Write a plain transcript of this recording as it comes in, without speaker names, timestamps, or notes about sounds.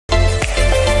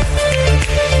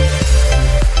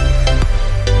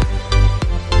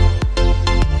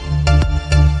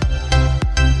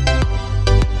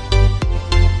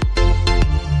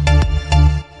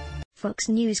Fox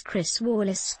News' Chris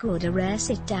Wallace scored a rare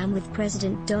sit-down with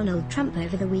President Donald Trump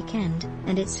over the weekend,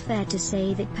 and it's fair to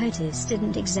say that POTUS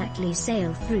didn't exactly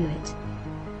sail through it.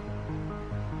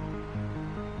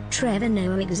 Trevor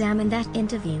Noah examined that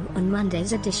interview on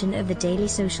Monday's edition of the Daily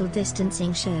Social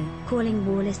Distancing Show, calling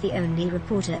Wallace the only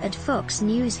reporter at Fox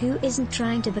News who isn't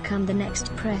trying to become the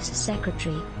next press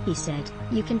secretary. He said,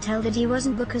 "You can tell that he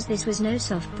wasn't because this was no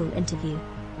softball interview.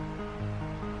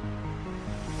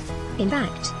 In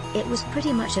fact, it was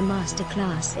pretty much a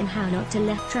masterclass in how not to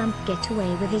let Trump get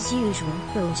away with his usual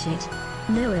bullshit."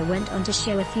 Noah went on to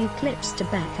show a few clips to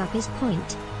back up his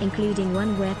point, including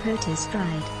one where POTUS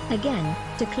tried, again,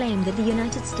 to claim that the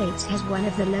United States has one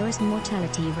of the lowest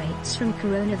mortality rates from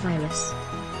coronavirus.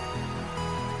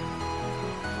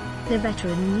 The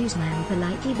veteran newsman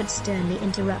politely but sternly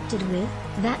interrupted with,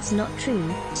 "That's not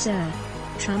true, sir."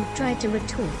 Trump tried to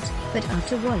retort, but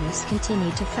after Wallace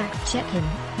continued to fact-check him,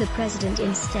 the president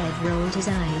instead rolled his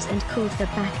eyes and called for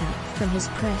backup from his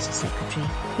press secretary,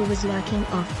 who was lurking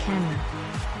off-camera.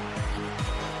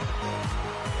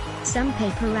 Some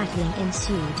paper rattling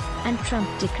ensued, and Trump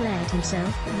declared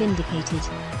himself vindicated.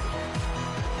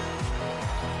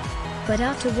 But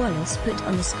after Wallace put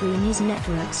on the screen his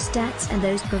network stats and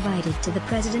those provided to the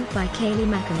president by Kayleigh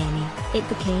McEnany, it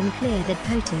became clear that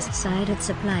POTUS' side had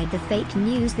supplied the fake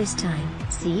news this time.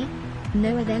 "See?"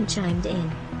 Noah then chimed in.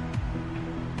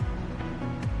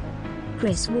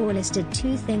 Chris Wallace did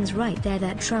two things right there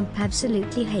that Trump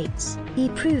absolutely hates. He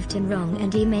proved him wrong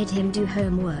and he made him do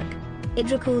homework. It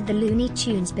recalled the Looney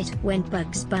Tunes bit when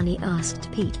Bugs Bunny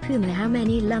asked Pete Puma how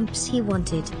many lumps he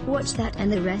wanted. Watch that and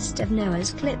the rest of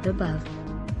Noah's clip above.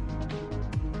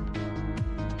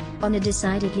 On a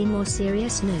decidedly more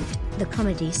serious note, the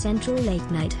Comedy Central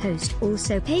late-night host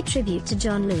also paid tribute to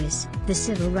John Lewis, the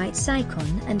civil rights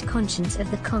icon and conscience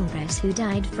of the Congress who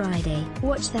died Friday.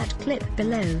 Watch that clip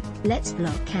below. Let's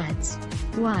block ads.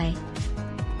 Why?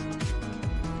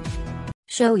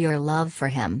 Show your love for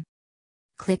him.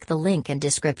 Click the link in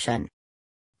description.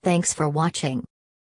 Thanks for watching.